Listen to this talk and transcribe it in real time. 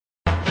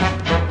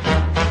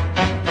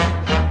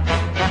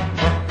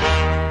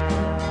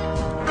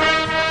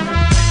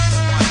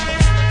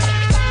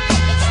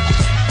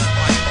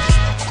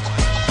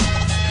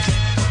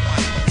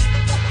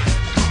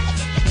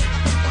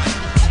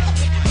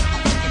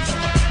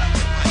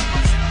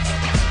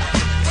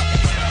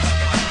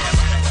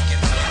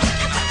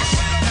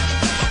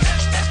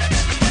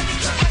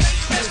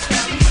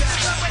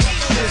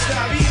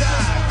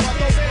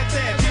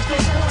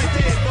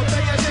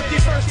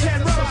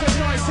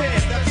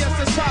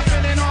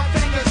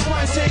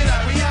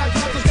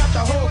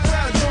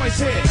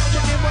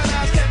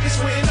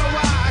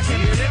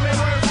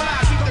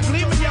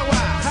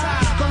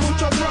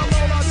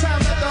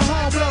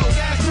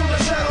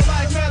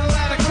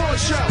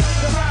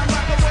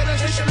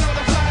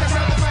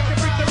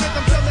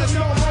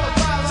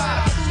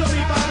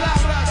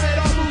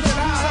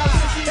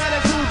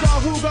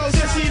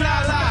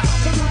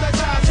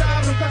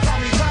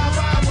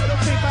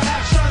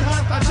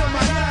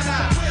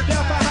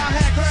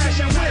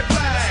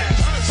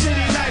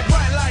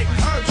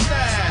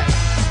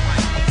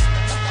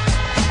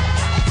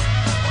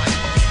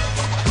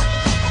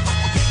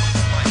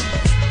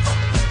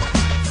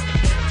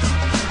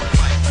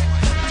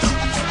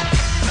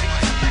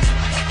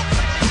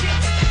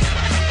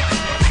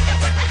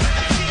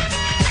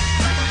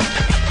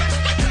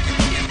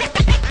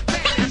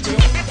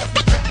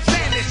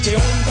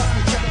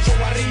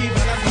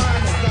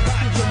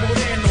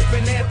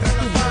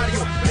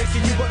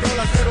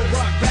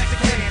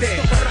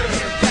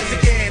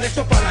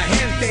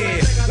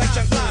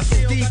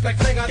back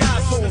like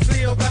fregazos.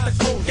 Leo got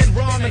the coke and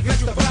rum and hit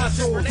the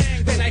vasos.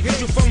 Then I hit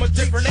you from a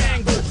different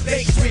angle.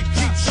 Lake Street,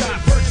 cheap shot,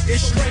 first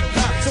is straight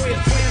cop. Soy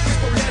el twin,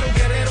 pistolero,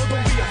 guerrero,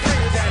 don't be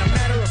afraid of that. A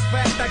matter of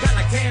fact, I got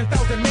like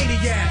 10,000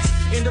 maniacs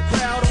in the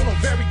crowd on a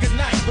very good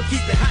night. But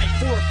keep it hype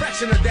for a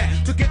fraction of that.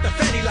 To get the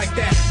Fetty like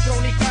that.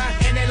 Crónica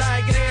en el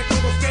aire,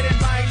 todos quieren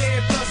baile.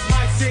 Plus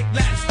my sick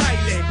Latin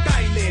style,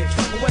 baile.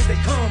 But when they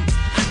come,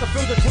 I can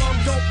feel the drum.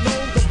 Don't know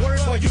the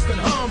word, but you can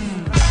hum.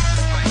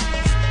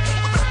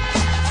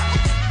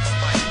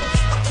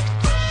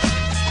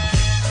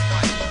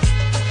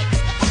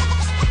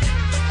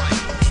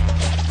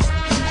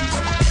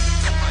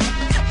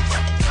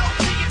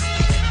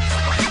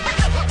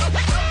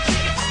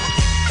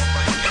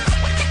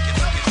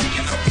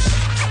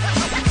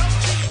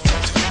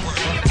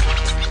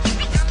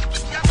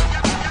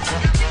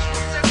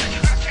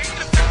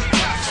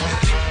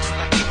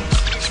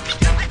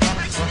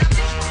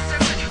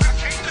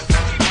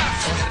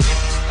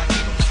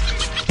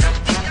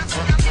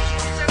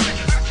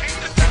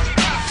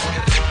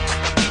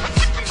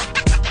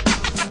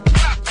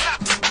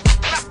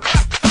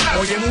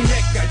 Oye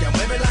muñeca, ya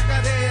mueve la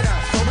cadera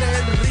sobre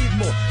el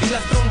ritmo y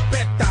las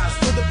trompetas.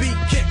 To the beat,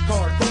 kick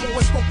hard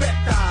como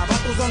escopeta.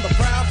 Vatos on the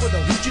prowl for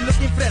the hoochie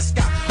looking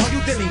fresca. All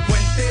you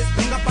delincuentes,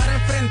 venga para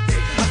enfrente.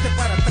 Hazte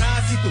para atrás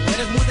si tú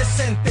eres muy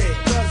decente.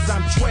 Cause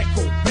I'm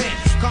chueco, ven,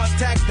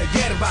 contact the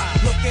hierba.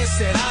 Lo que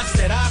será,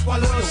 será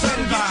cuando lo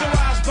vuelva. Get your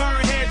eyes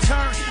burn, head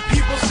turn.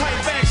 Pupils tight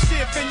back,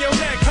 stiff and your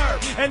neck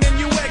hurt. And then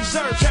you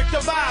exert, check the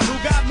vibe. Who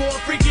got more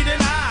freaky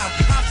than I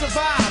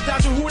survived,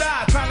 dodge a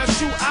hoorah, trying to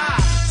shoot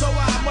eyes. So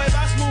I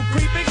mueva smooth,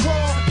 creep and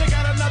crawl. They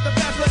got another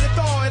batch, let it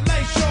thaw and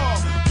lay shaw.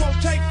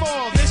 Won't take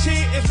fall, this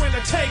here is when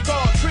the take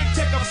off. Trick,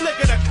 take a flick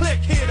of the click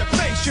here to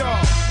face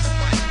y'all.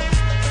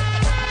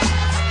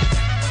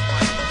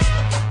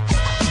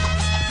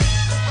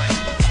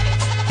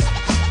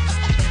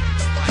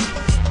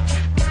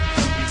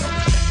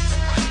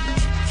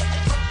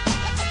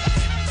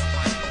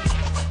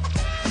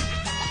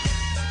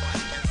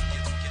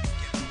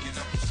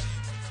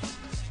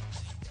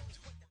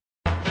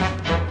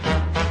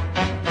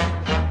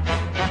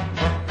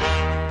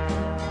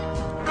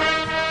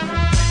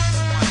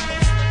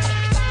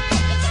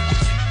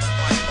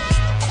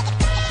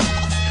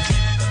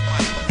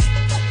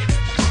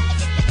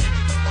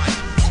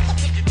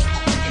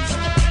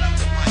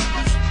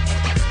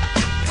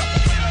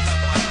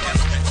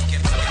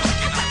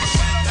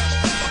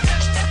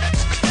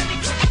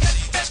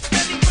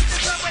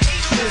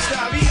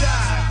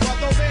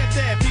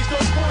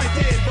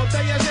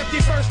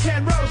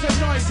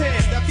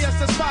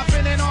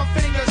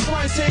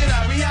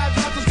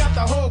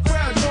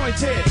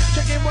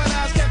 Checking what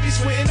eyes can't be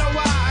sweating no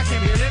why. I can't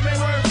hear them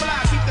word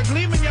fly. Keep the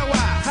gleam in your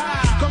eye.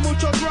 High. Con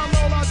mucho drum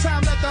roll on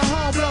time, let the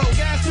horn blow.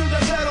 Gas to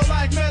the pedal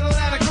like metal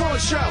at a corn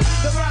show.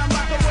 The rhyme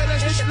rocker with a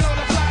shit load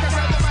of flock. I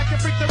grab the mic and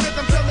freak the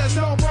rhythm till there's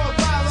no more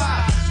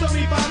bala.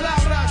 Story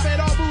palabras,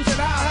 pero booze and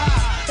ha-ha.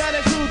 That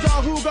includes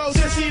all who goes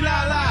sissy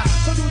la la.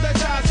 So do the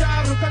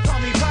cha-cha, who can call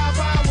me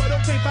Papa. Well,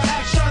 don't think for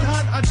action,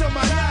 hunt until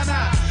my night.